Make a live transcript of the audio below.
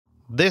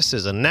This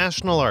is a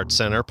National Arts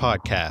Center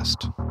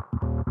podcast.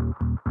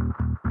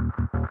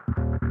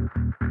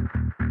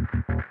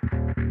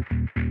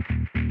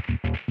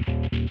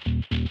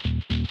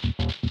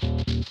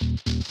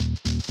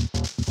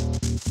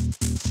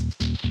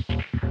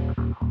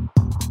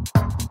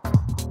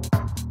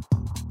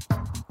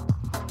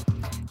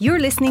 You're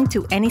listening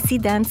to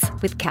NEC Dance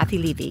with Kathy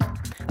Levy,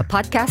 a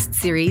podcast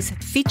series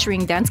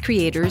featuring dance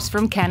creators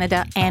from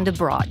Canada and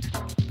abroad.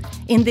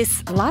 In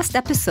this last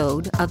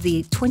episode of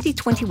the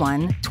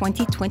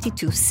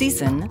 2021-2022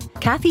 season,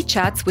 Kathy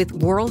chats with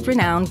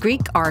world-renowned Greek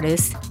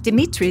artist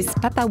Dimitris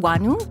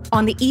Papaouanou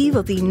on the eve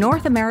of the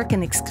North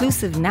American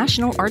exclusive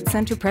National Arts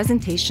Center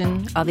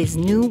presentation of his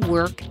new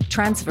work,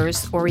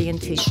 Transverse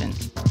Orientation.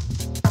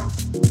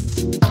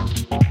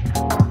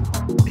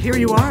 Here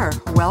you are.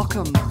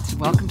 Welcome.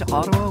 Welcome to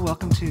Ottawa.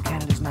 Welcome to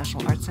Canada's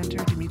National Arts Centre,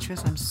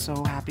 Dimitris. I'm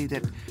so happy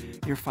that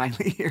you're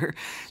finally here.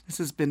 This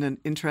has been an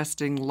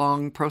interesting,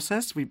 long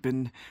process. We've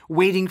been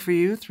waiting for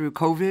you through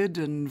COVID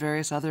and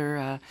various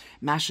other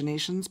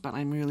machinations, but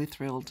I'm really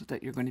thrilled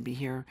that you're going to be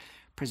here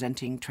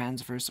presenting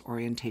Transverse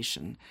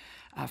Orientation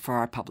for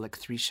our public,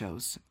 3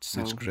 shows.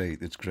 So it's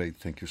great. It's great.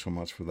 Thank you so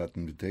much for that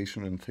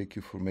invitation, and thank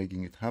you for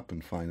making it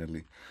happen.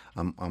 Finally,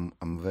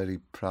 I'm very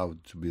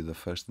proud to be the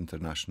first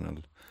international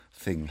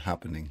thing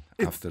happening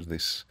after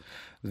this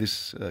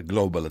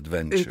global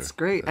adventure. It's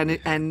great,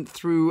 and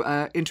through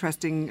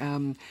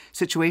interesting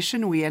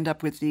situation, we end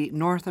up with the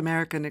North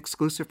American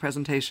exclusive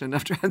presentation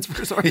of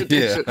Transverse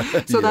Orientation.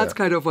 So that's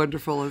kind of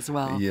wonderful as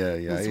well. Yeah.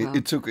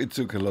 It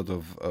took a lot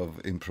of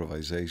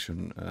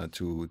improvisation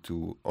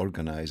to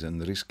organize and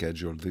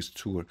reschedule this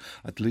tour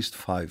at least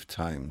 5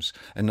 times,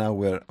 and now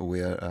we're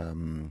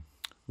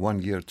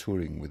 1 year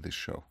touring with this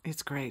show.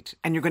 It's great.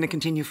 And you're going to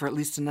continue for at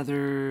least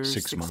another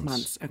 6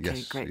 months. Okay,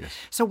 yes, great. Yes.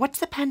 So what's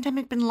the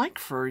pandemic been like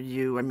for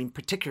you? I mean,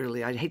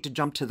 particularly, I'd hate to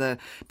jump to the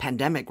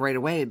pandemic right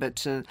away,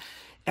 but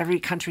every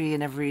country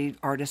and every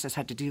artist has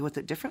had to deal with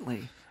it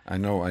differently. I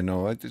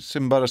know. It's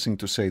embarrassing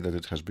to say that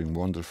it has been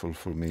wonderful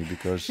for me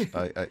because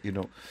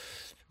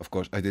of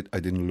course, I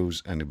didn't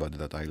lose anybody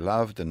that I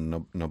loved,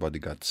 and nobody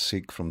got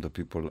sick from the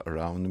people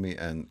around me,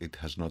 and it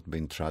has not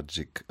been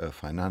tragic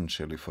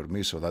financially for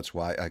me. So that's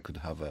why I could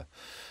have a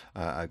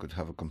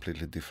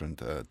completely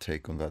different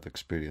take on that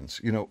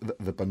experience. You know,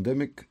 the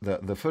pandemic,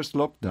 the first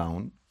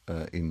lockdown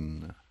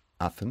in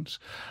Athens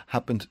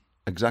happened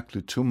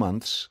exactly 2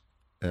 months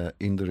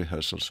in the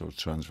rehearsals of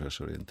Transverse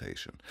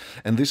Orientation.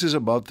 And this is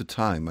about the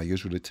time, I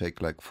usually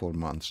take like 4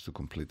 months to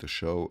complete a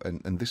show,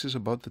 and this is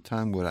about the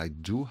time where I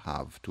do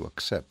have to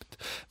accept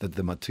that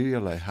the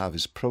material I have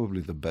is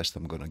probably the best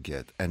I'm going to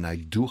get, and I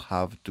do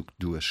have to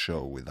do a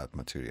show with that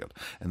material.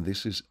 And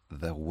this is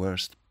the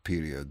worst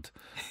period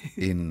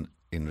in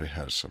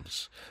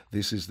rehearsals.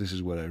 This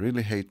is where I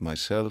really hate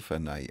myself,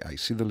 and I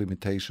see the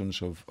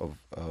limitations of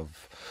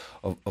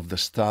the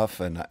stuff,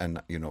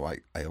 and you know,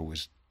 I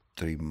always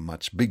dream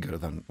much bigger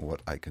than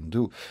what I can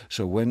do.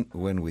 So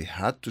when we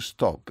had to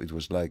stop, it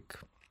was like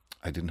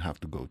I didn't have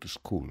to go to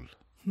school.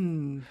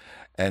 And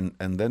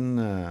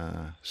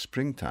then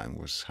springtime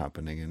was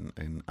happening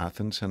in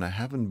Athens, and I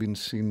haven't been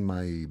seeing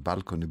my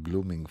balcony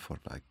blooming for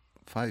like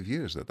 5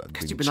 years that I've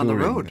been you've been on the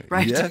road,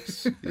 right?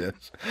 Yes.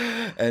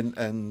 And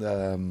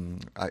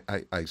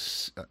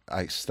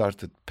I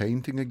started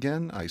painting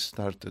again. I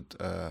started,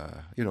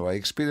 I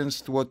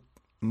experienced what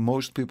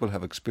most people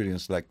have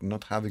experienced, like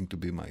not having to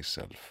be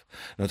myself,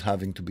 not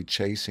having to be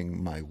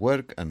chasing my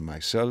work and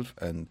myself.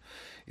 And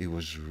it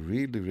was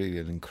really, really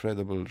an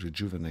incredible,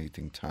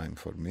 rejuvenating time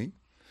for me.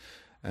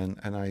 And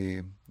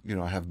I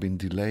have been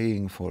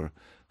delaying for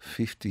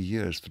 50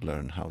 years to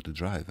learn how to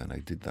drive, and I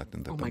did that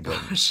in the pandemic. Oh my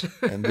gosh.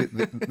 And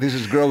this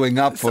is growing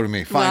up for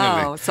me,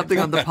 finally. Wow, something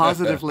on the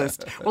positive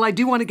list. Well, I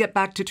do want to get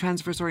back to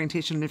Transverse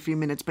Orientation in a few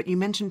minutes, but you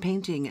mentioned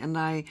painting, and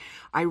I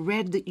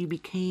read that you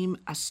became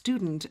a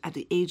student at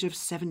the age of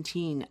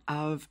 17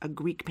 of a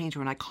Greek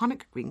painter, an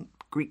iconic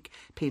Greek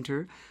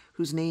painter,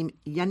 whose name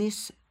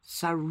Yannis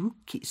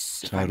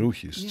Tsaroukis.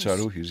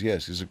 Tsaroukis,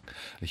 yes, is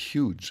a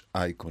huge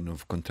icon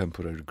of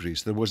contemporary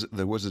Greece. There was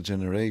a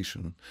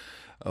generation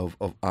of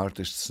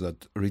artists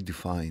that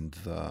redefined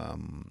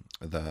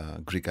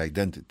the Greek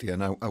identity,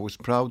 and I was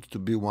proud to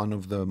be one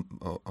of them,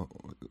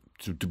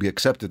 to be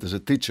accepted as a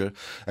teacher.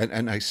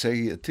 And I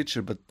say a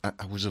teacher, but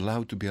I was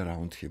allowed to be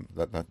around him.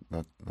 That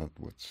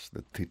was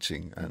the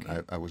teaching, and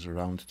okay. I was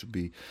allowed to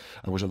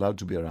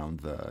be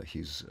around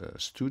his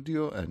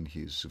studio and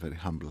his very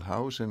humble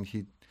house, and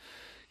he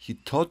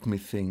taught me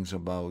things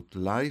about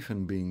life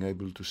and being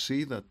able to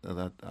see that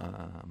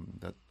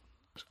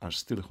are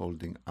still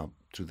holding up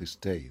to this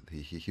day.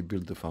 He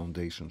built the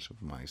foundations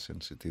of my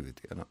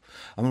sensitivity, and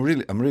I'm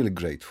really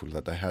grateful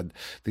that I had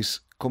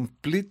this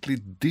completely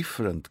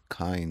different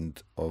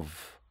kind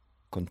of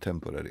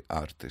contemporary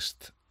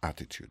artist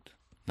attitude.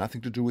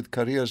 Nothing to do with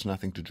careers,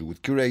 nothing to do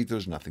with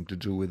curators, nothing to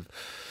do with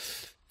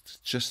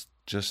just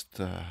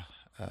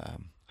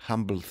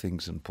humble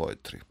things in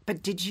poetry.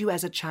 But did you,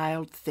 as a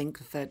child,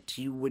 think that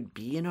you would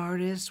be an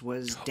artist?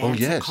 Was dance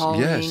a yes,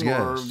 calling yes,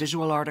 or yes.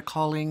 visual art a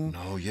calling?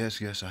 No,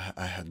 yes.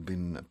 I had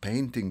been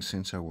painting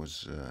since I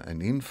was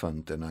an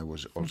infant, and I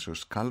was also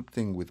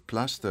sculpting with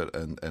plaster,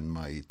 and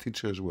my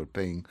teachers were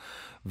paying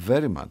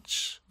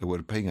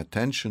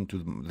attention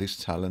to this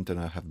talent, and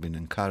I have been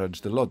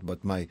encouraged a lot.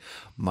 But my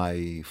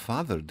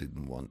father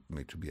didn't want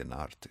me to be an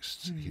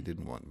artist. He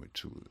didn't want me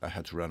to. I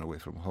had to run away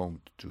from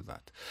home to do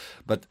that.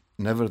 But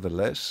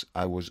nevertheless,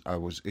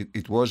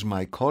 it was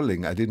my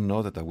calling. I didn't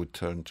know that I would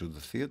turn to the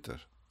theater.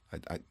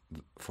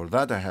 For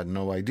that, I had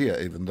no idea.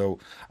 Even though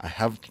I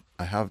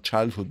have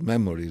childhood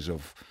memories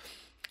of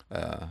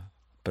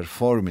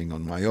performing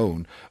on my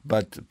own,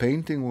 but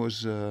painting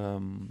was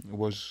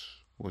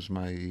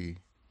my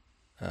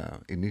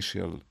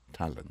initial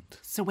talent.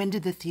 So when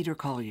did the theater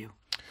call you?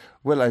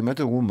 Well, I met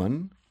a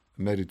woman,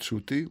 Mary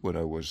Tsuti, when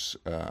I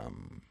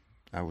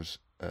was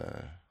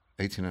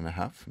 18 and a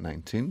half,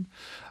 19.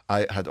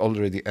 I had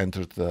already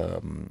entered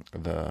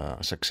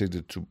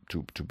succeeded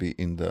to be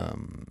in the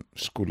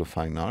School of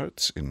Fine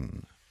Arts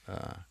in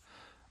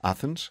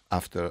Athens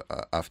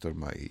after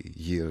my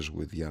years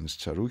with Yanis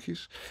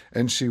Tsarouchis,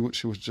 and she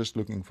was just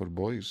looking for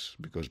boys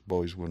because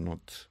boys were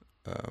not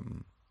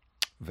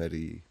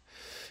very.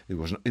 It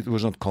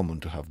was not common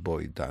to have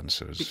boy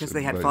dancers because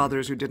they had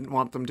fathers who didn't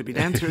want them to be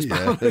dancers.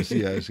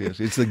 yes.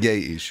 It's the gay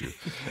issue,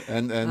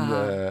 and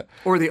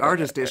or the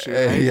artist issue.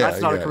 Right? That's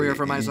not a career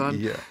for my son.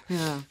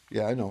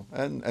 Yeah, I know.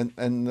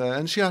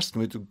 And she asked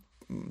me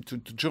to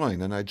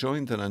join, and I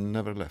joined, and I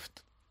never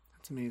left.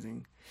 That's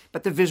amazing.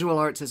 But the visual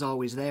arts is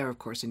always there, of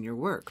course, in your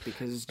work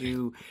because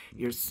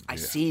I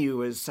see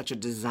you as such a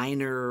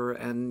designer,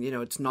 and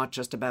it's not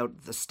just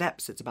about the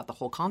steps; it's about the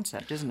whole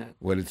concept, isn't it?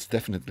 Well, it's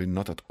definitely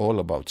not at all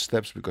about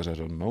steps because I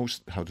don't know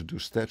how to do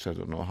steps. I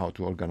don't know how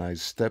to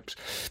organize steps.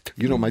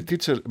 My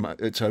teacher,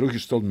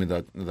 Tsarouchis, told me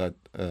that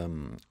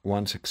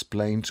once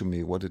explained to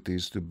me what it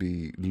is to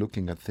be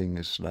looking at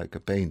things like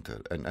a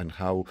painter, and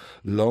how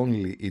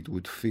lonely it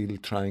would feel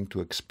trying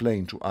to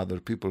explain to other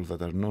people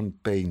that are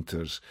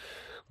non-painters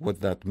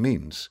what that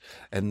means,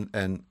 and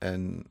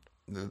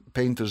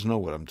painters know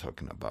what I'm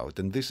talking about,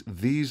 and this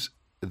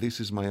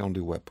is my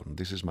only weapon.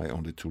 This is my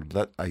only tool.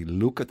 That I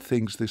look at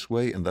things this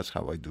way, and that's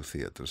how I do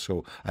theater.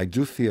 So I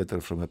do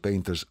theater from a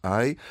painter's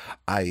eye.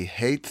 I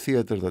hate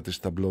theater that is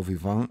tableau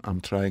vivant.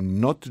 I'm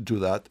trying not to do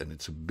that, and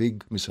it's a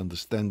big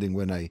misunderstanding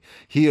when I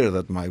hear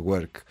that my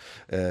work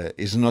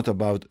is not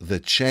about the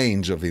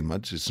change of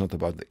image. It's not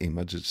about the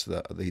image. It's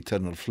the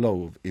eternal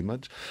flow of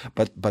image.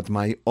 But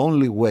my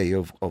only way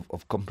of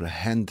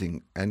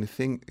comprehending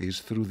anything is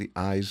through the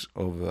eyes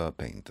of a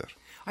painter.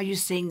 Are you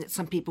saying that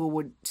some people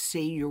would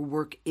say your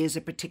work is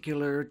a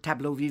particular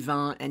tableau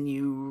vivant and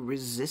you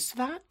resist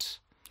that?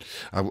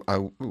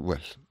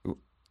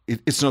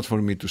 It's not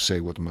for me to say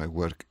what my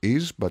work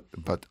is, but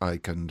I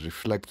can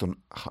reflect on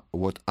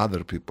what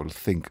other people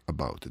think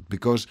about it.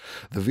 Because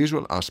the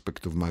visual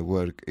aspect of my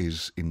work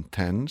is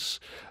intense.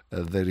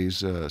 There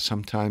is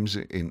sometimes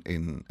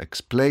in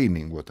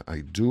explaining what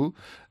I do,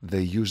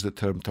 they use the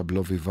term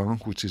tableau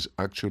vivant, which is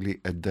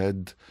actually a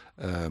dead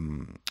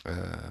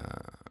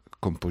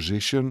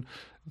composition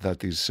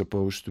that is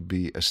supposed to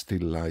be a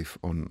still life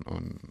on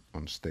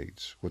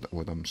stage.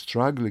 What I'm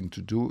struggling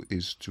to do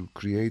is to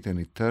create an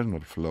eternal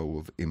flow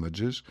of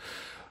images.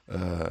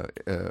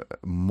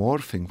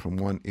 Morphing from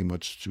one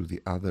image to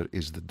the other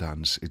is the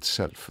dance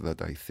itself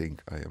that I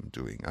think I am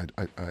doing.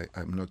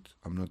 I'm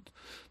not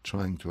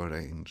trying to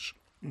arrange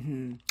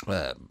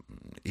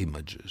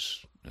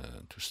images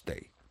to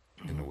stay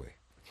in a way.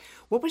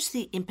 What was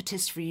the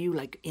impetus for you,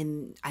 I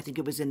think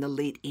it was in the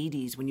late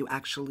 80s, when you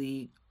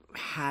actually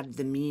had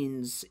the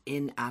means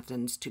in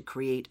Athens to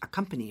create a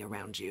company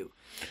around you?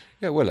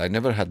 Yeah, well, I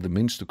never had the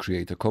means to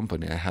create a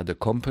company. I had a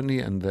company,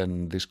 and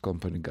then this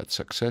company got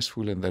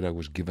successful, and then I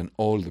was given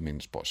all the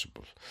means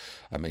possible.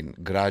 I mean,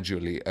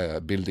 gradually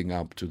building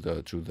up to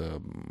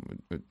the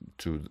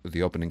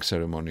opening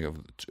ceremony of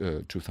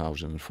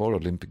 2004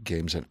 Olympic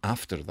Games, and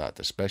after that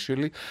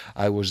especially,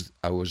 I was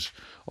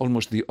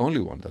almost the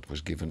only one that was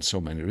given so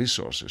many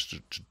resources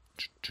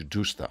to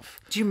do stuff.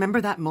 Do you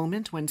remember that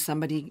moment when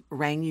somebody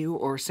rang you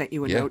or sent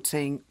you a note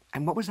saying,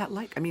 and what was that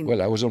like? I mean,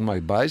 well, I was on my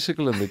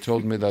bicycle, and they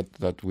told me that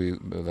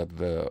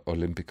the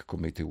Olympic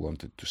Committee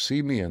wanted to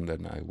see me, and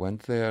then I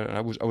went there. And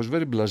I was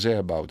very blasé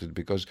about it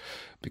because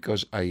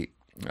I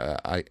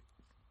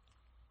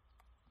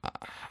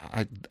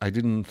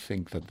didn't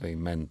think that they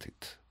meant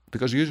it.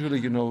 Because usually,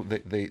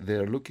 they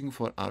are looking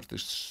for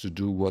artists to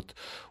do what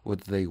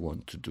they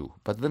want to do.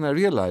 But then I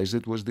realized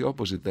it was the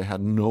opposite. They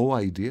had no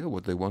idea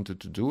what they wanted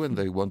to do, and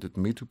they wanted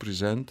me to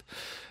present.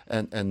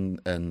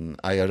 And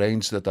I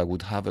arranged that I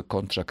would have a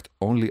contract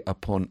only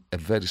upon a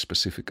very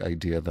specific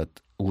idea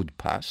that would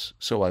pass.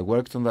 So I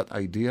worked on that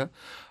idea,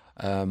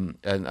 and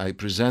I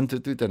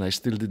presented it, and I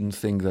still didn't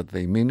think that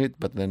they mean it.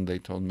 But then they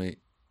told me,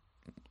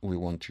 we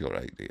want your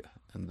idea.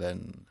 And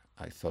then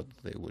I thought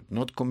they would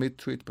not commit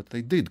to it, but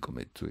they did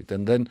commit to it.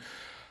 And then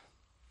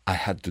I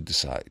had to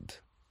decide.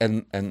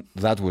 and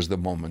that was the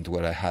moment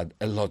where I had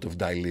a lot of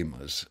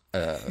dilemmas,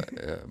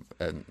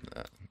 and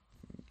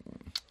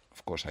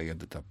of course I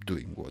ended up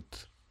doing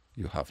what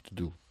you have to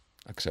do,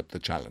 accept the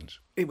challenge.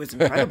 It was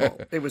incredible.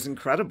 It was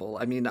incredible.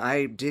 I mean,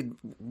 I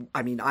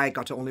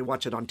got to only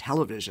watch it on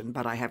television,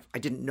 but I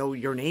didn't know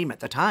your name at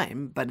the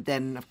time. But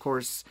then, of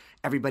course,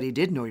 everybody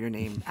did know your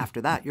name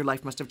after that. Your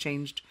life must have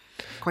changed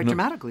quite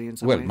dramatically in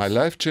some ways. Well, my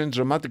life changed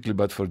dramatically,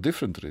 but for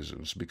different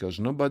reasons, because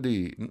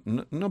nobody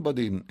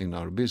in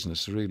our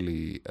business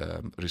really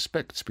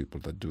respects people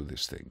that do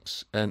these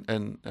things. And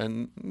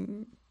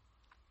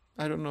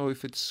I don't know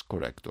if it's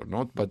correct or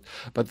not, but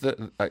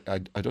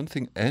I don't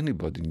think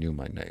anybody knew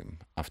my name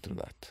after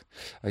that.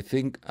 I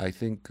think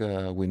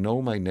we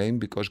know my name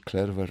because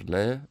Claire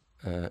Verlet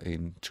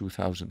in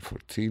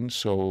 2014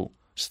 saw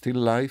Still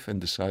Life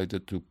and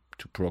decided to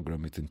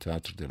program it in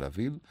Théâtre de la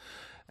Ville,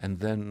 and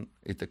then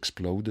it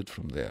exploded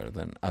from there.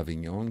 Then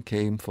Avignon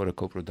came for a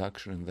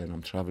co-production, and then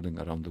I'm traveling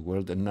around the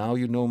world, and now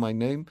you know my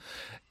name,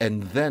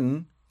 and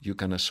then you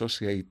can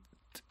associate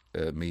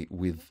me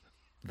with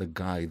the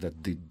guy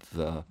that did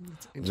the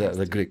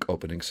Greek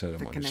opening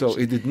ceremony. So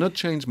it did not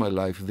change my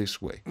life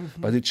this way,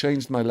 but it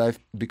changed my life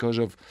because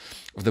of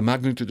the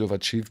magnitude of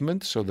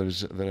achievement. So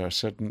there are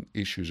certain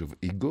issues of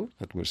ego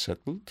that were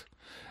settled,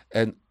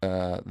 and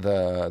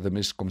the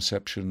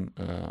misconception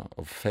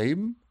of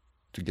fame,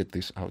 to get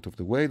this out of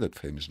the way, that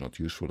fame is not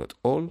useful at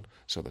all,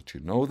 so that you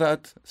know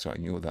that. So I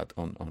knew that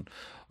on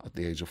at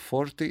the age of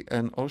 40,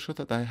 and also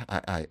that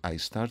I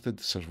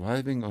started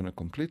surviving on a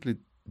completely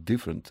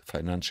different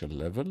financial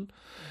level,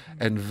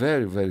 and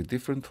very, very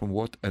different from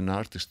what an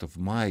artist of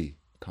my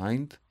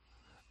kind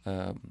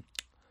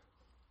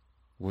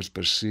was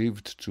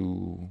perceived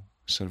to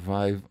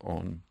survive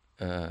on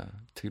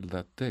till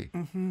that day.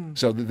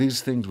 So these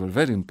things were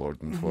very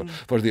important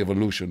for the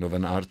evolution of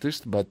an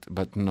artist,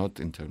 but not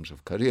in terms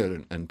of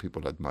career and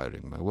people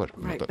admiring my work,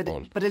 right, not at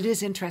all. But it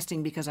is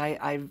interesting because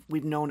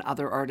we've known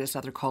other artists,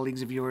 other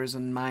colleagues of yours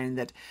and mine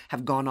that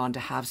have gone on to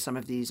have some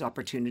of these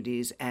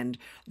opportunities, and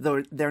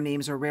their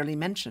names are rarely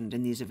mentioned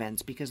in these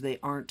events because they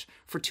aren't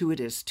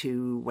fortuitous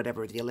to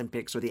whatever, the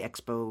Olympics or the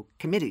Expo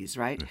committees,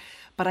 right?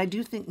 But I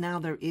do think now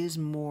there is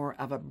more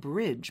of a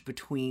bridge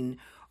between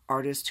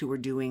artists who are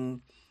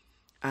doing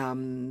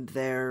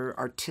their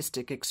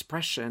artistic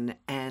expression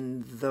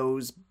and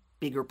those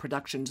bigger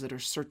productions that are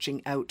searching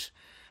out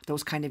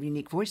those kind of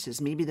unique voices.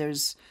 Maybe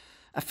there's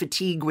a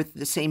fatigue with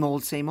the same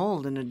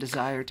old and a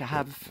desire to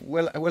have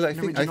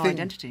original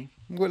identity.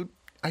 Well,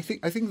 I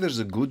think there's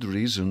a good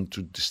reason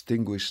to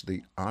distinguish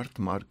the art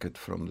market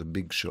from the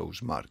big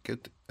shows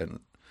market,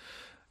 and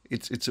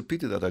it's a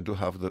pity that I do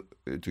have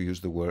to use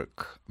the word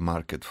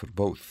market for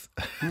both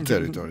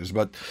territories.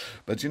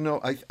 But you know,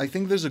 I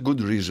think there's a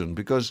good reason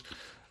because.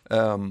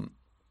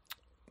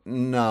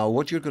 Now,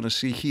 what you're going to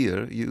see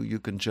here, you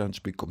can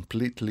judge me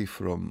completely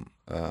from.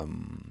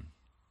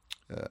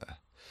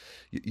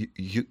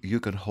 You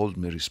can hold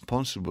me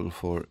responsible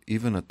for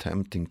even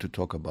attempting to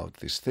talk about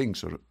these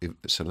things, or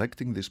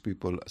selecting these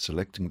people,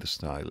 selecting the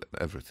style,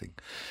 everything.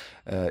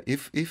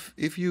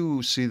 If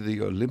you see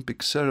the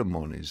Olympic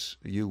ceremonies,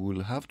 you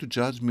will have to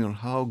judge me on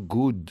how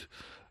good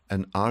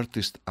an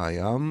artist I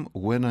am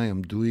when I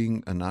am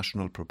doing a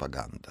national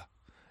propaganda.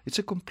 It's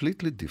a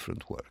completely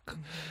different work.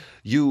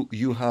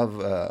 You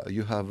have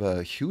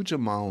a huge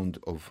amount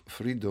of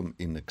freedom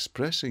in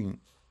expressing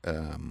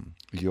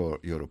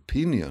your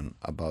opinion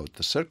about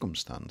the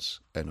circumstance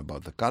and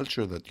about the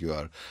culture that you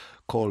are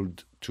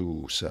called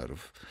to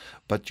serve,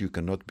 but you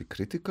cannot be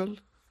critical,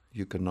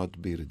 you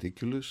cannot be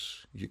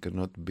ridiculous, you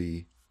cannot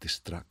be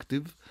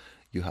destructive.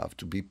 You have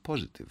to be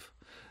positive.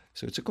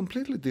 So it's a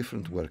completely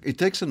different work. It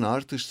takes an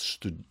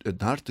artist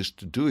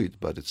to do it,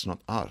 but it's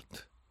not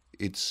art.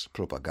 It's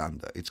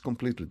propaganda. It's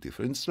completely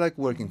different. It's like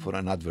working for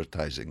an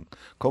advertising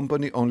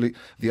company, only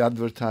the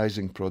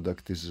advertising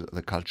product is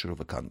the culture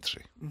of a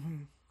country.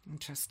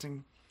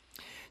 Interesting.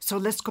 So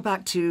let's go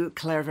back to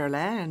Claire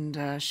Verlet,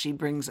 and she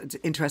brings, it's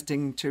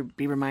interesting to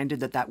be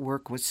reminded that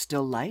work was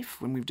Still Life,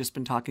 when we've just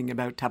been talking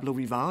about Tableau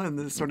Vivant and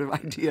the sort of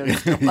idea of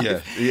Still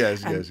Life.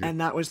 Yes. And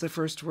that was the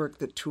first work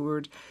that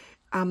toured.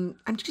 I'm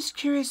just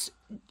curious,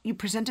 you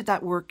presented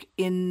that work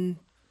in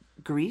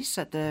Greece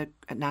at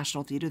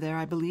National Theatre there,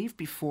 I believe,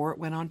 before it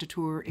went on to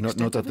tour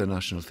extensively? Not at the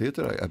National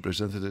Theatre. I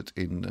presented it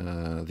in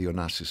the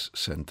Onassis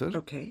Centre.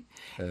 Okay.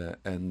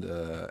 And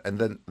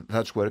then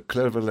that's where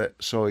Claire Verlet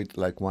saw it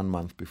like 1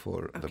 month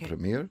before the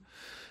premiere,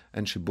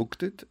 and she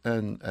booked it.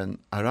 And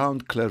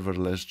around Claire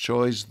Verlet's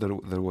choice,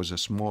 there was a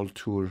small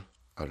tour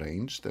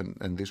arranged,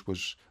 and this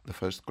was the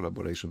first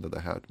collaboration that I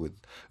had with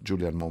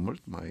Julian Momert,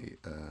 my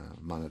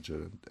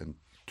manager and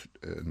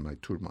my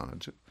tour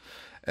manager.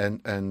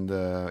 And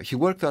he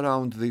worked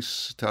around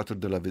this Théâtre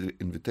de la Ville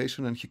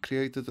invitation, and he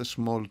created a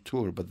small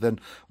tour. But then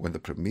when the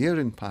premiere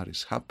in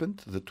Paris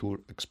happened, the tour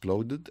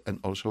exploded, and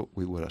also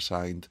we were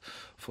assigned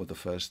for the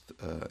first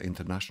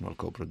international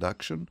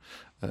co-production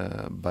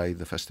by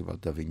the Festival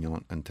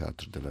d'Avignon and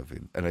Théâtre de la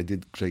Ville. And I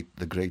did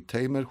The Great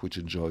Tamer, which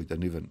enjoyed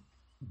an even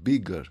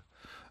bigger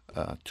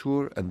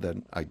tour, and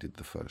then I did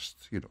the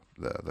first,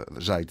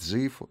 the Zeit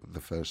Z,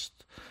 the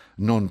first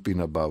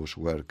non-Pina Bausch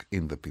work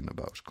in the Pina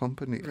Bausch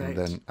company, Right. and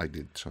then I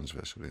did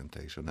transverse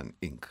orientation and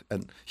ink,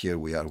 and here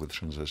we are with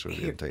transverse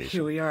orientation.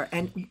 Here we are.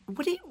 And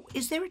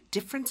is there a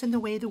difference in the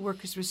way the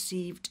work is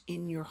received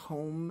in your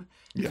home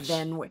Yes.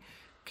 than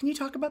can you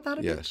talk about that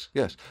a bit?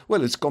 Yes.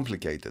 Well, it's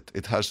complicated.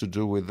 It has to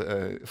do with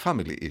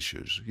family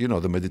issues. You know,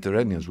 the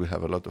Mediterraneans, we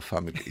have a lot of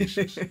family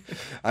issues.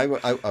 I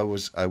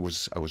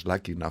was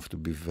lucky enough to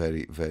be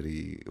very,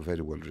 very,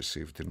 very well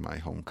received in my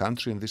home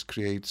country, and this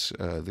creates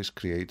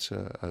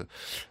a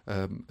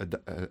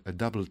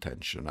double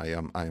tension. I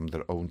am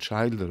their own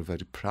child. They're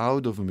very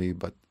proud of me,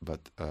 but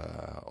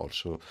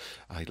also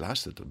I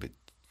lasted a bit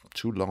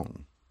too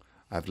long.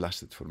 I've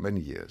lasted for many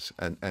years,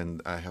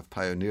 and I have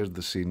pioneered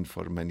the scene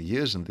for many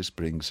years, and this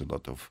brings a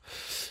lot of,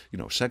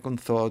 second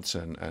thoughts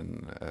and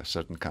a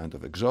certain kind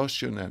of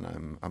exhaustion,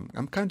 and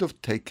I'm kind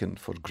of taken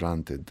for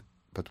granted.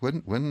 But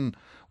when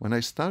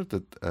I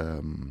started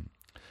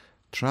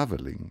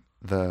traveling,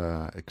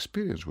 the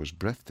experience was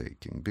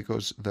breathtaking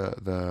because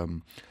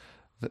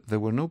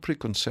there were no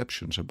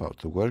preconceptions about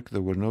the work.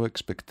 There were no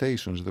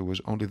expectations. There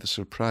was only the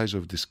surprise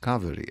of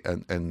discovery,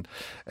 and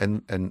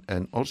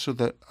also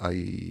that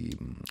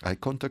I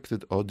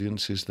contacted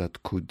audiences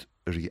that could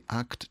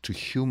react to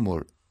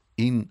humor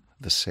in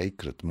the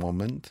sacred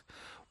moment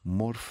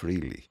more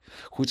freely,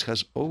 which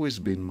has always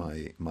been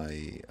my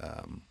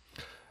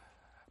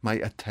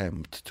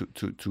attempt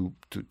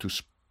to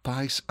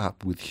spice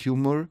up with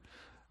humor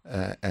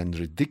and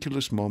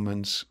ridiculous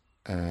moments.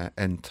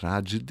 And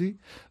tragedy,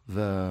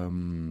 a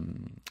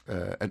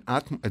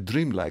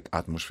dreamlike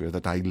atmosphere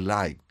that I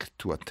like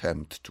to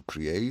attempt to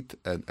create,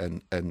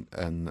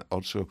 and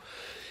also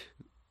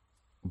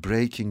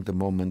breaking the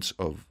moments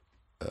of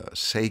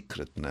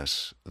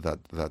sacredness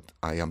that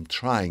I am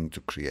trying to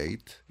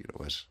create.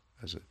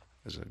 As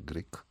a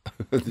Greek,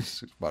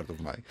 this is part of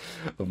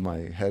my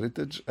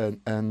heritage,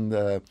 and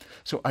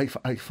so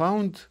I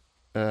found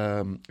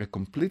a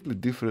completely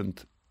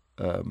different.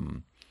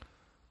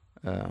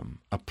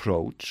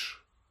 Approach,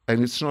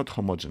 and it's not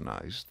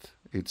homogenized.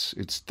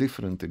 It's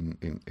different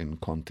in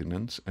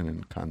continents and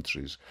in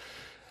countries.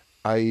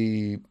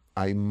 I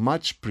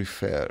much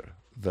prefer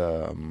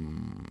the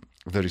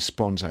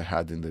response I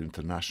had in the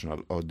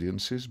international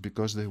audiences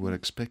because they were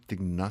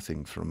expecting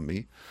nothing from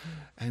me,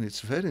 and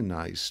it's very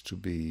nice to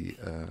be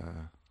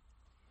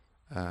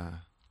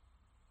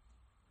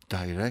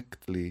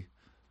directly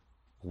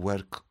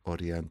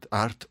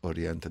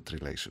art-oriented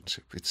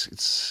relationship.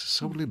 It's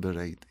so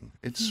liberating.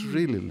 It's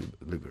really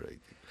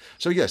liberating.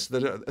 So yes,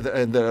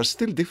 there are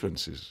still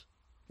differences.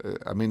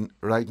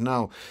 Right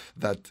now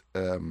that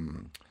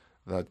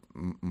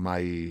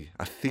my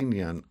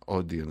Athenian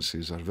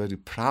audiences are very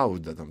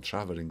proud that I'm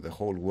traveling the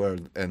whole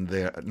world, and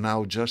they're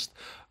now just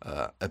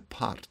a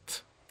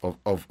part of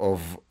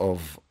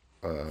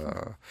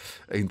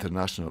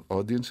international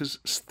audiences.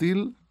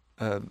 Still,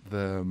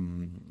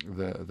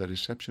 the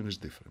reception is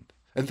different.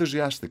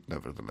 Enthusiastic,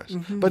 nevertheless.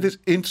 Mm-hmm. But it's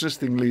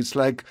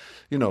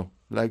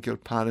like your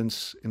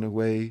parents, in a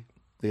way,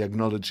 they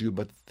acknowledge you,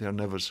 but they're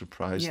never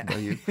surprised by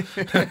you.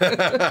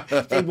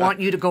 They want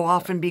you to go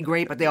off and be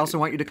great, but they also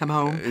want you to come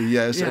home.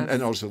 Yes.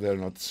 And also they're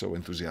not so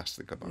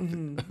enthusiastic about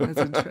it.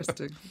 That's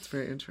interesting. It's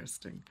very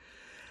interesting.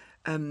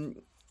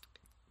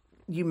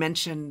 You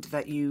mentioned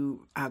that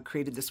you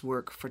created this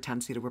work for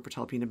Tanzila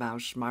Wuppertal Pina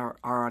Bausch.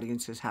 Our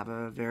audiences have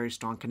a very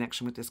strong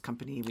connection with this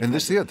company. In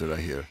this theater, I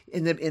hear.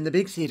 In the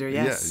big theater,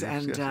 yes.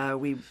 Yes.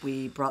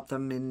 We brought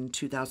them in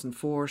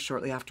 2004,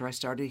 shortly after I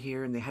started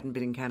here, and they hadn't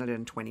been in Canada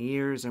in 20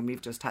 years, and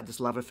we've just had this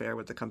love affair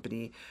with the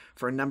company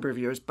for a number of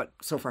years, but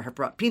so far have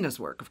brought Pina's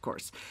work, of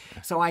course.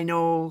 Yeah. So I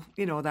know,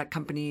 that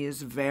company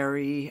has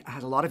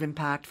a lot of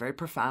impact, very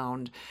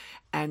profound,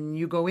 and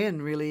you go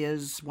in really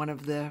as one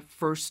of the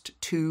first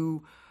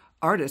two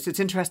artists. It's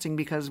interesting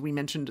because we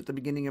mentioned at the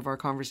beginning of our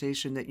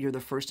conversation that you're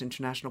the first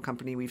international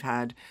company we've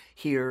had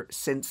here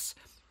since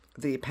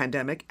the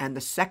pandemic, and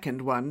the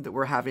second one that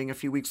we're having a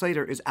few weeks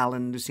later is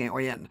Alain Lucien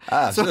Oyen.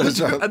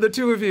 And the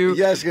two of you,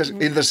 yes,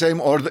 in the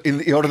same order, in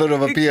the order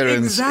of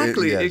appearance.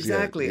 Exactly.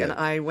 Yes. And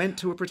I went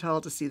to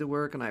Wuppertal to see the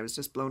work, and I was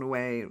just blown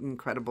away.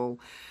 Incredible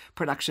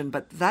production,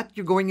 but that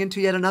you're going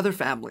into yet another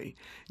family,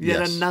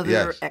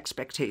 another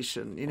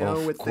expectation.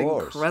 With the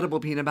incredible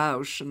Pina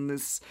Bausch and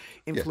this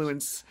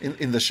influence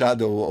in the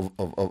shadow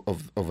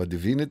of a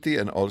divinity,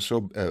 and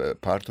also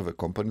part of a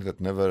company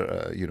that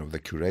never, the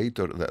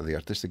curator, the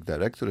artistic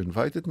director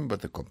invited me,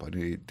 but the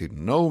company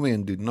didn't know me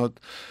and did not,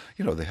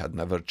 they had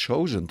never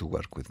chosen to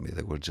work with me.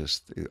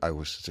 I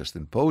was just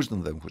imposed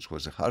on them, which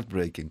was a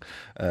heartbreaking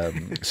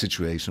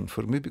situation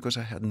for me because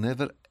I had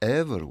never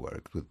ever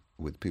worked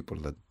with people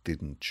that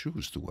didn't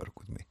choose to work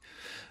with me.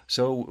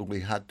 So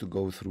we had to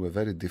go through a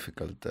very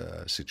difficult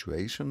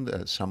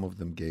situation. Some of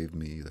them gave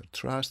me their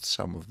trust.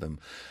 Some of them,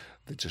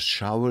 they just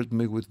showered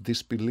me with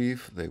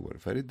disbelief. They were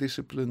very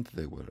disciplined.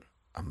 They were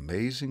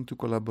amazing to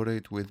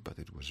collaborate with, but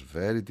it was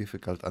very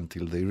difficult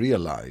until they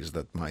realized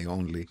that my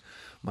only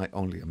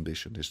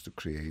ambition is to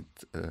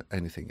create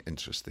anything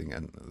interesting,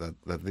 and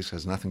that this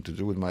has nothing to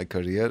do with my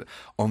career.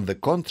 On the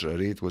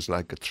contrary, it was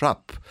like a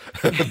trap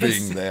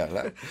being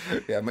there.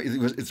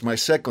 It's my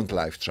second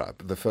life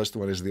trap. The first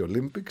one is the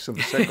Olympics, and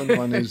the second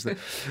one is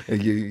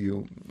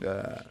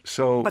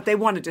so. But they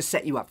wanted to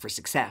set you up for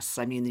success.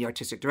 I mean, the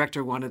artistic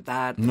director wanted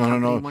that. The No.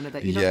 company wanted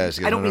that.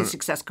 Yes, I don't mean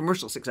success,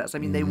 commercial success. I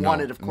mean, they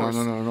wanted, of course.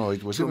 No.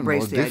 It was to even more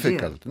embrace the idea.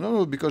 difficult.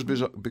 No,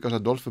 because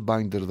Adolphe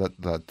Binder that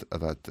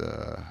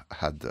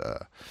had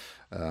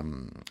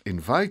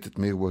invited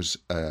me was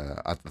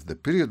at the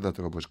period that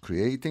I was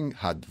creating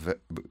had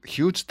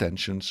huge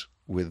tensions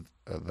with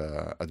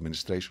the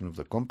administration of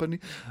the company,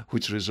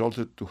 which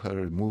resulted to her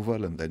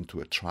removal and then to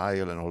a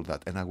trial and all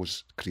that. And I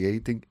was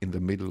creating in the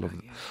middle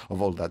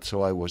of all that.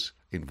 So I was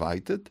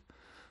invited,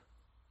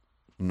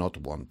 not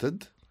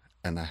wanted,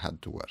 and I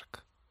had to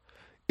work.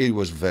 It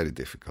was very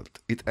difficult.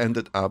 It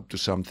ended up to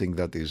something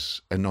that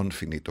is a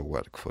non-finito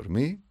work for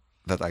me,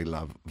 that I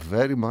love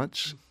very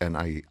much, and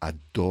I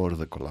adore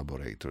the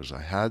collaborators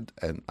I had,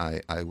 and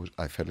I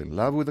fell in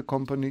love with the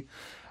company.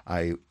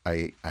 I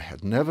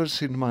had never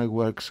seen my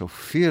work so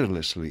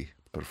fearlessly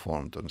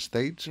performed on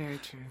stage. Very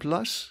true.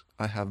 Plus,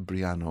 I have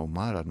Brianna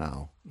O'Mara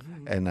now,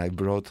 and I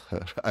brought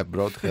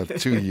her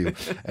to you,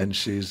 and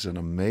she's an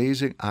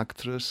amazing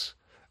actress,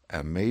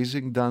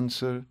 amazing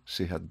dancer.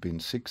 She had been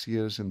 6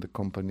 years in the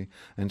company,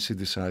 and she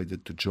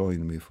decided to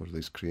join me for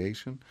this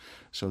creation.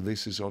 So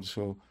this is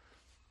also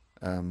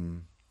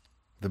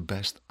the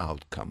best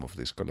outcome of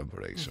this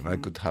collaboration. I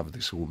could have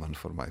this woman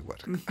for my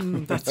work.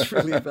 That's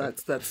really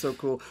that's so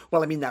cool.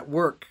 Well, I mean, that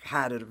work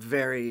had a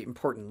very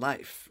important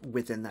life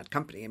within that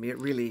company. I mean,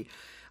 it really,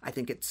 I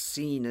think it's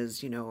seen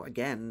as,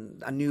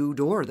 again, a new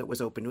door that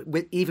was opened,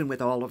 even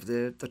with all of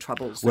the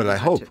troubles. Well, I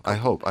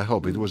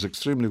hope it was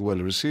extremely well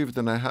received,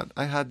 and I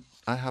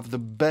have the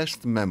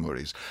best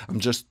memories.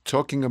 I'm just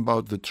talking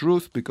about the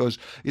truth because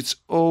it's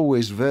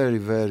always very,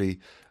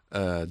 very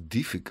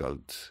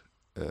difficult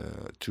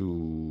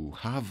to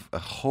have a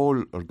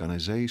whole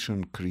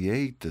organization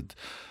created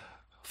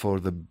for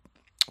the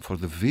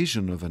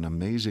vision of an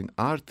amazing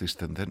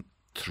artist and then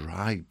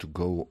try to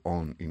go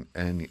on in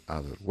any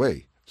other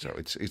way. So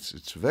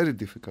it's very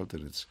difficult,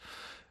 and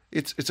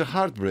it's a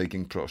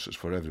heartbreaking process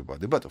for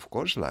everybody. But of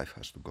course, life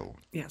has to go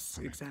on. Yes,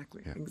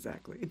 exactly.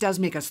 It does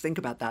make us think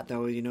about that,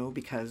 though,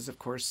 because of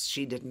course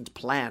she didn't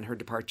plan her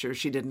departure.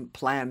 She didn't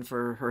plan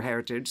for her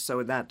heritage,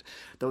 so that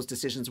those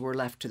decisions were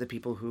left to the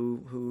people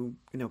who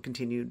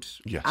continued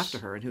after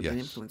her and who've been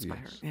influenced by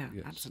her. Yeah,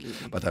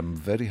 absolutely. But I'm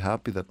very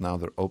happy that now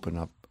they're opening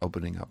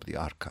up the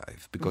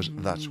archive, because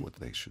that's what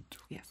they should do.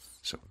 Yes.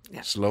 So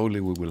slowly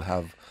we will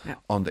have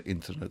on the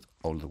internet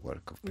all the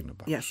work of Pina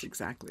Bausch. Yes,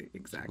 exactly.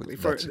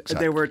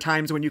 There were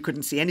times when you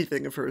couldn't see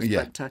anything of hers.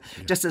 But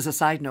just as a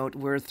side note,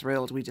 we're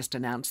thrilled. We just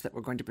announced that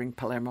we're going to bring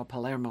Palermo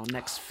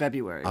next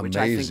February, which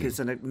I think is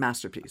a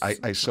masterpiece.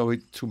 I saw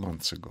it 2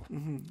 months ago.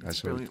 I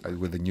saw it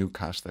with the new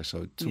cast. I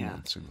saw it 2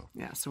 months ago.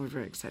 Yeah, so we're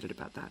very excited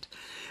about that.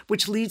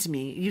 Which leads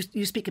me,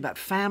 you speak about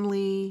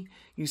family,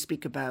 you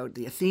speak about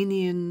the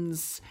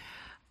Athenians,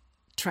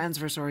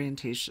 transverse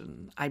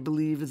orientation. I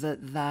believe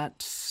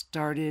that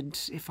started,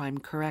 if I'm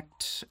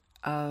correct,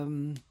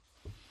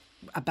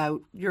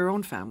 about your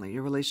own family,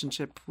 your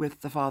relationship with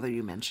the father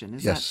you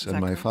mentioned. Yes, and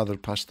my correct? father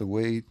passed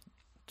away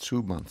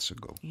 2 months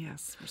ago.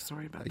 Yes, we're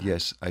sorry about that.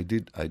 Yes, I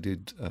did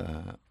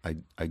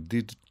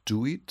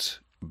do it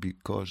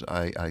because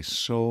I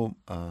saw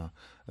a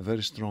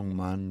very strong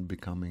man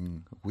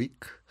becoming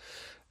weak,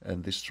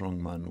 and this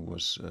strong man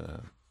was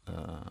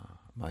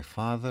my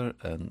father,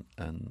 and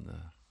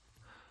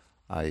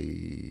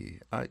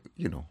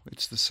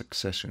it's the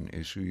succession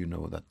issue.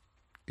 That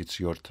it's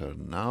your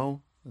turn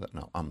now. That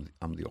now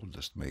I'm the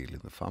oldest male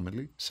in the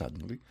family.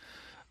 Suddenly,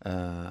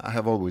 I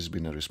have always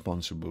been a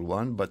responsible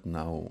one, but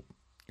now,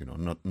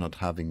 not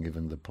having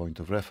even the point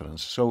of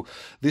reference. So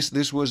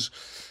this was,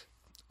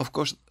 of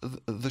course,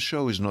 the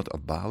show is not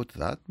about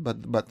that,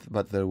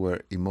 but there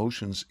were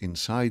emotions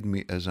inside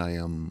me as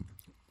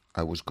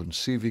I was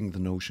conceiving the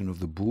notion of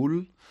the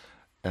bull,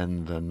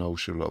 and the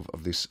notion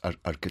of this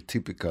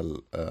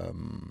archetypical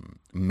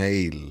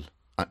male,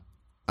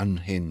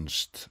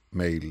 unhinged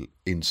male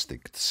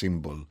instinct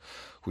symbol,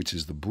 which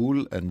is the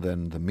bull, and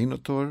then the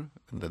Minotaur,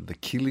 and then the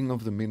killing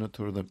of the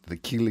Minotaur, the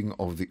killing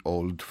of the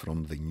old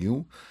from the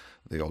new,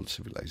 the old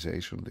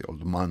civilization, the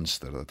old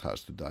monster that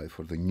has to die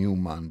for the new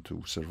man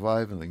to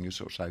survive and the new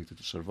society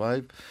to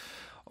survive.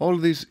 All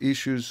these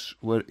issues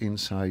were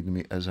inside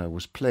me as I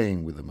was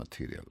playing with the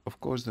material. Of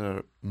course, there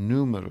are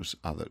numerous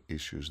other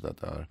issues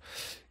that are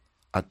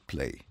at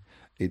play.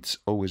 It's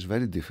always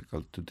very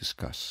difficult to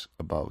discuss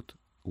about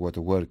what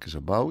a work is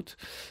about,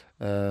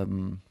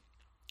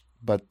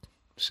 but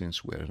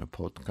since we're in a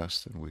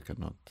podcast and we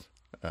cannot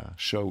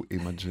show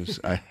images,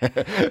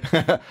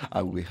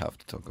 we have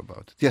to talk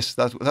about it. Yes,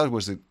 that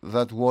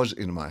was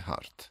in my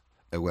heart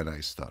when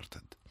I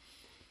started.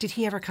 Did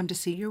he ever come to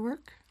see your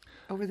work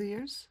over the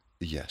years?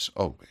 Yes,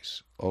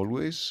 always.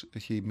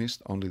 He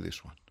missed only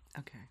this one.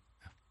 Okay.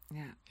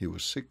 Yeah. He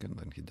was sick and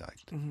then he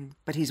died.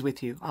 But he's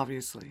with you,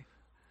 obviously.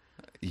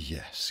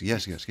 Yes. He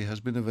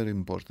has been a very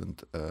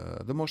important,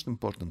 the most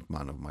important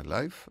man of my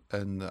life,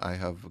 and I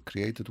have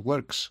created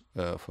works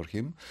for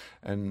him.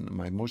 And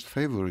my most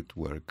favorite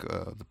work,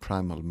 The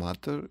Primal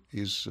Matter,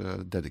 is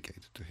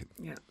dedicated to him.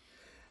 Yeah.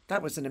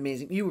 That was an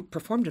amazing. You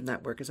performed in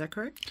that work, is that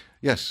correct?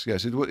 Yes.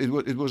 It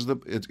was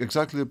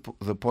exactly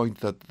the point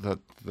that the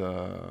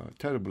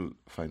terrible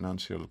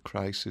financial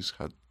crisis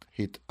had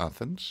hit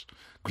Athens,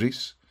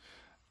 Greece,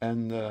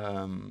 and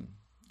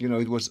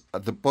it was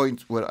at the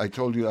point where I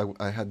told you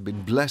I had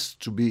been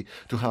blessed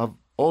to have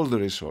all the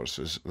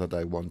resources that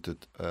I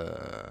wanted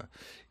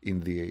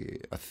in the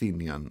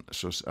Athenian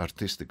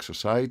artistic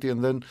society,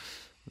 and then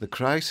the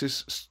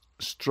crisis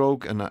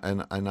struck, and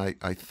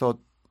I thought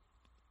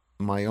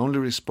my only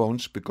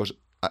response, because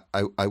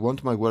I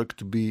want my work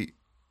to be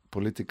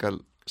political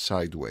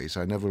sideways.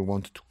 I never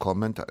want to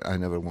comment. I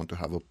never want to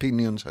have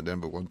opinions. I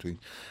never want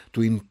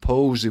to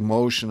impose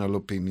emotional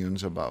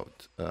opinions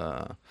about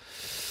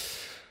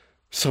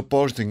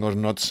supporting or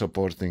not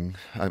supporting.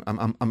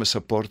 I'm a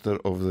supporter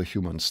of the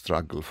human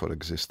struggle for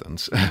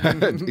existence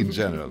in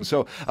general.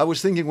 So I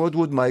was thinking, what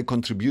would my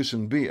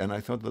contribution be? And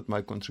I thought that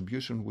my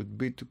contribution would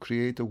be to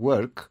create a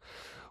work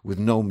with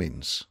no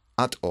means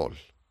at all,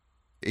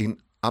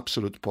 in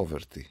absolute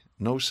poverty.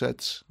 No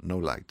sets, no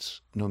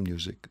lights, no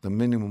music, the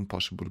minimum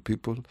possible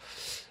people.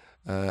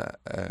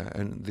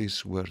 And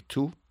these were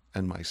two,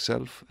 and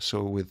myself.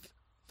 So with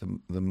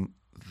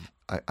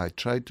I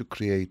tried to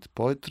create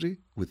poetry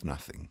with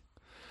nothing.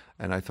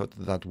 And I thought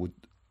that would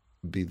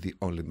be the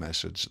only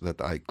message that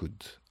I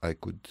could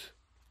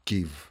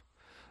give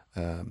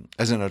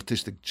as an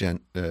artistic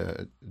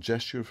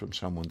gesture from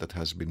someone that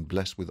has been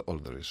blessed with all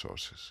the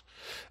resources.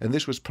 And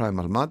this was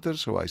Primal Matter,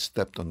 so I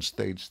stepped on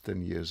stage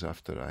 10 years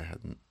after I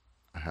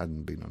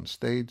hadn't been on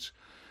stage,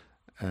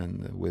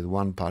 and with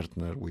one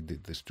partner we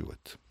did this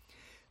duet.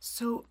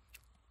 So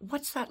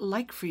what's that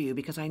like for you?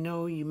 Because I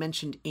know you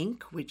mentioned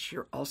Ink, which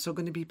you're also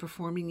going to be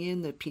performing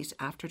in, the piece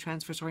after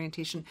Transverse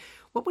Orientation.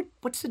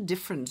 What's the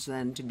difference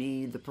then to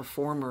be the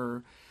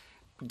performer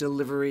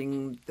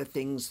delivering the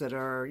things that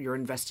you're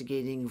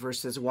investigating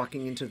versus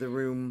walking into the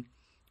room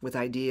with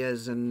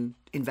ideas and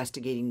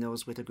investigating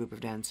those with a group of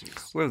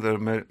dancers? Well, there are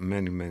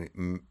many.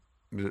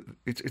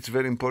 It's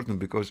very important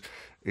because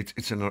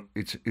it's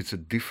a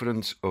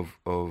difference of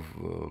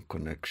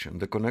connection.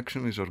 The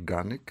connection is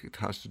organic. It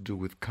has to do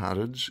with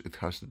courage. It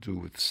has to do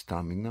with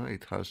stamina.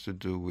 It has to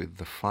do with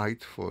the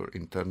fight for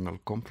internal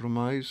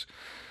compromise.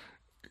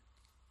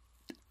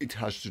 It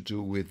has to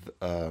do with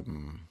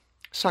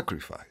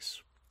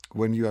sacrifice.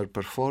 When you are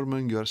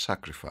performing, you are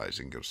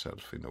sacrificing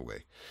yourself in a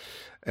way,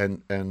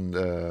 and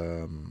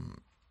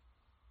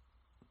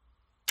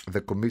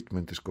the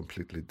commitment is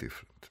completely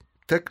different.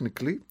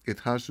 Technically,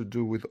 it has to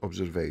do with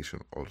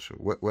observation also.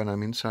 When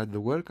I'm inside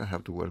the work, I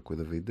have to work with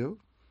a video,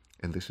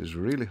 and this is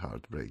really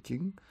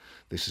heartbreaking.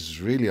 This is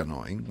really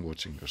annoying,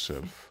 watching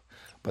yourself,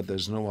 but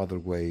there's no other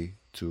way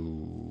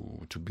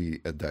to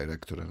be a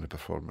director and a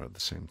performer at the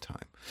same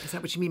time. Is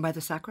that what you mean by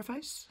the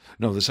sacrifice?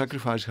 No, the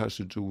sacrifice has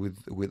to do with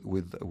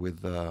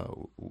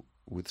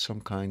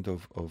some kind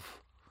of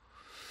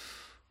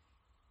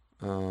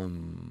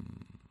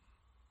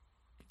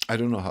I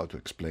don't know how to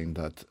explain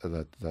that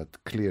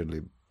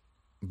clearly,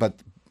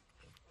 but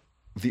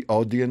the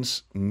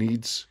audience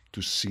needs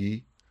to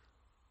see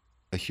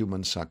a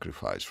human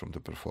sacrifice from the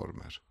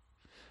performer,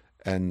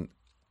 and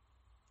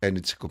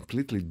it's a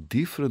completely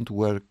different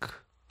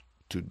work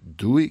to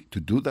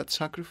do that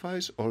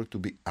sacrifice or to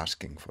be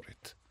asking for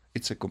it.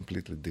 It's a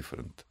completely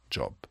different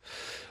job.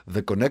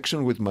 The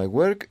connection with my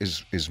work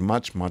is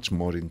much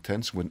more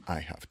intense when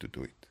I have to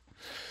do it.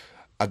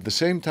 At the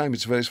same time,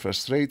 it's very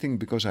frustrating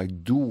because I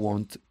do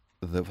want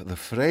the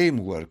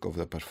framework of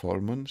the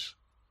performance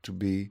to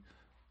be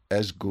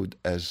as good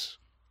as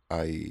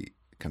I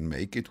can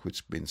make it,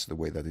 which means the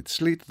way that it's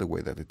lit, the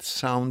way that it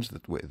sounds,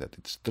 the way that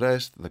it's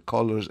dressed, the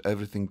colors,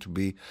 everything to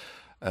be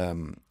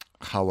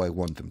how I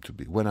want them to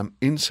be. When I'm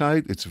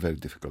inside, it's very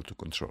difficult to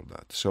control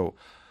that. So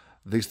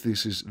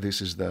this is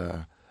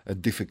a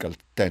difficult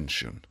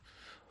tension.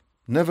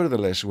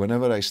 Nevertheless,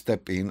 whenever I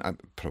step in,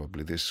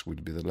 probably this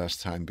would be the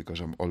last time because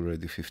I'm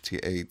already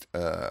 58,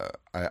 I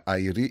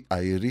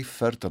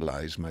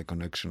refertilize my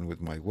connection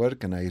with my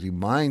work, and I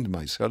remind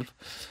myself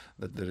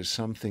that there is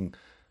something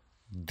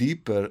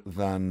deeper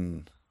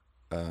than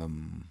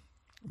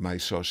my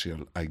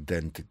social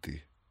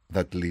identity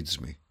that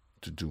leads me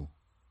to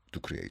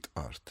create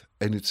art.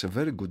 And it's a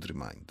very good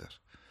reminder.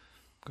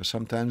 Because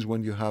sometimes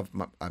when you have,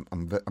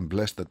 I'm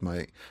blessed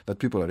that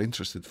people are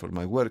interested for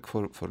my work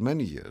for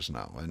many years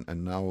now,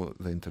 and now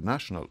the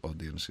international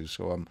audiences.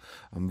 So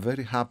I'm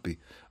very happy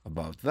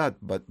about that.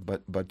 But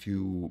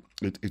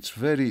it's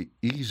very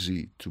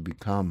easy to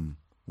become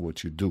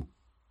what you do,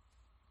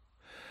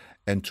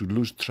 and to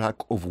lose track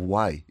of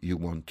why you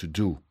want to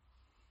do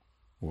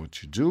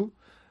what you do,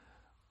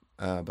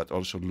 but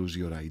also lose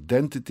your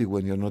identity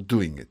when you're not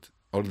doing it.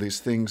 All these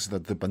things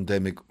that the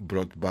pandemic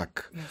brought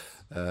back. Yes.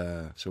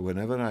 So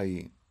whenever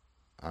I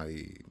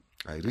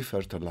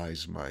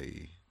refertilize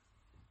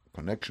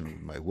connection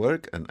with my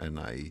work, and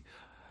I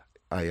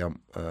am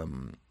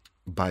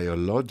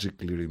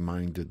biologically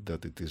reminded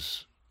that it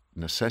is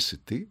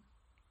necessity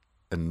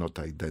and not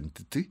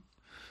identity,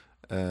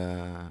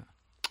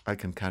 I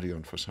can carry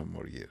on for some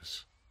more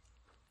years.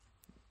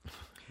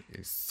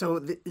 So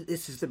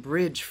this is the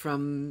bridge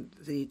from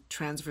the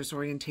transverse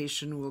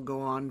orientation will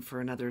go on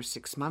for another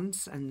 6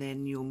 months, and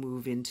then you'll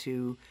move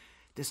into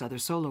this other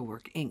solo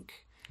work,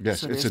 Ink. Yes,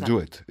 so it's a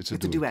duet. It's a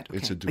duet. Okay.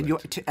 It's a But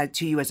duet.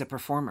 to you as a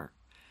performer.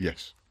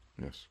 Yes.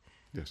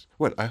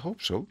 Well, I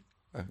hope so.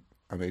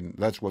 I mean,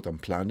 that's what I'm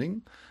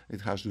planning.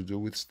 It has to do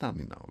with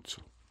stamina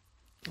also.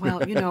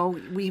 Well, you know,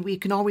 we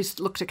can always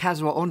look to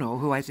Kazuo Ono,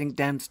 who I think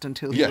danced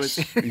until he was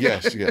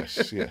yes.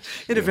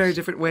 in a very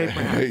different way,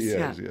 perhaps.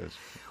 yes.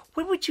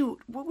 What would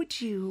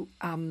you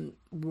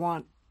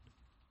want?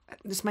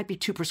 This might be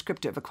too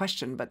prescriptive a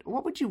question, but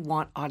what would you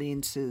want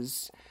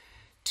audiences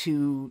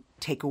to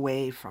take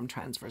away from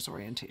transverse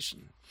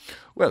orientation?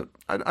 Well,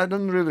 I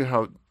don't really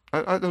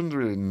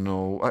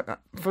know.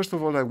 First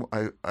of all,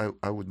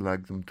 I would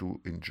like them to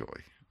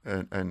enjoy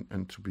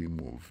and to be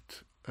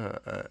moved,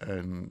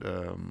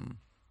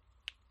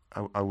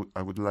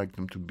 I would like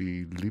them to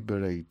be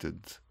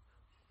liberated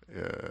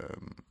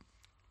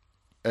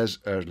as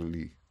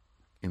early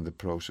in the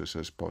process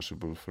as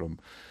possible from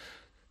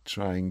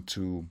trying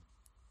to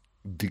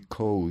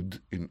decode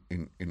in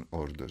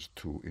order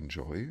to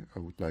enjoy. I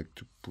would like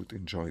to put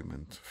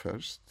enjoyment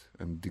first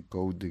and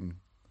decoding,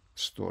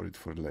 store it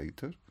for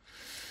later.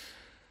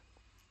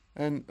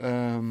 And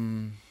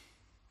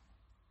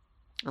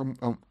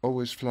I'm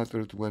always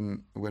flattered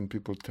when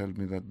people tell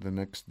me that the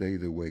next day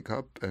they wake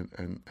up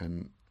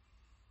and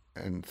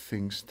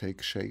things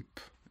take shape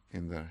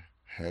in their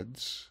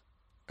heads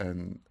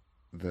and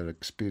their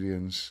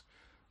experience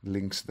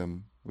links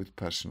them with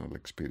personal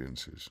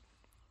experiences.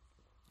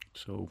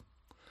 So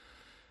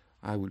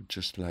I would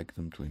just like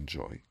them to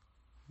enjoy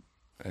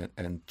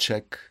and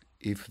check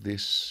if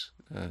this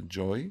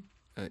joy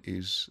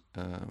is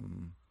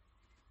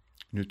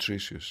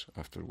nutritious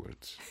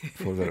afterwards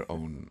for their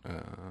own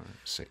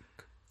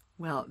sake.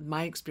 Well,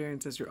 my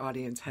experience as your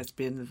audience has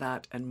been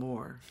that and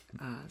more.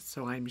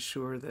 So I'm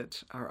sure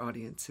that our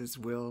audiences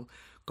will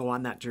go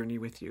on that journey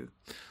with you.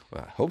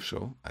 Well, I hope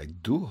so. I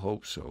do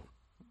hope so.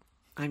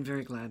 I'm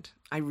very glad.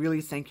 I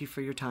really thank you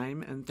for your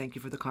time and thank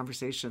you for the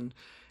conversation.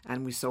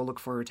 And we so look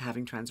forward to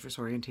having transverse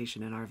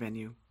orientation in our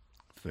venue.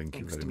 Thanks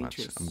you very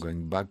Dimitris. much. I'm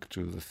going back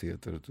to the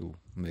theatre to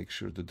make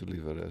sure to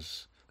deliver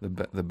as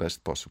the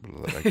best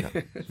possible that I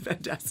can.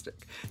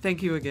 Fantastic.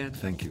 Thank you again.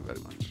 Thank you very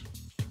much.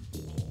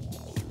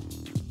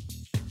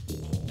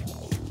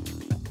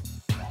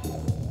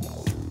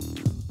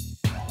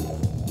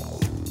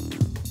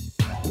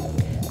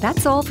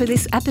 That's all for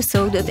this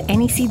episode of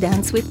NEC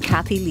Dance with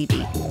Kathy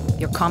Levy.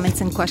 Your comments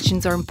and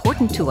questions are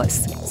important to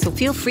us, so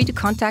feel free to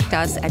contact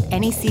us at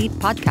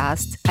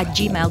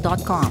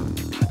necpodcasts@gmail.com.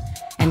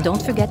 And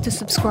don't forget to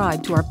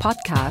subscribe to our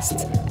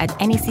podcasts at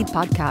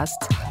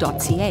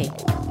necpodcasts.ca.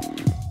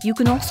 You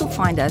can also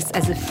find us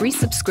as a free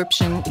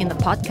subscription in the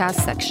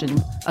podcast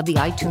section of the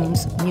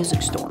iTunes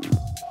Music Store.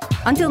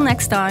 Until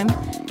next time,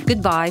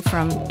 goodbye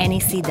from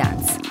NEC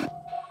Dance.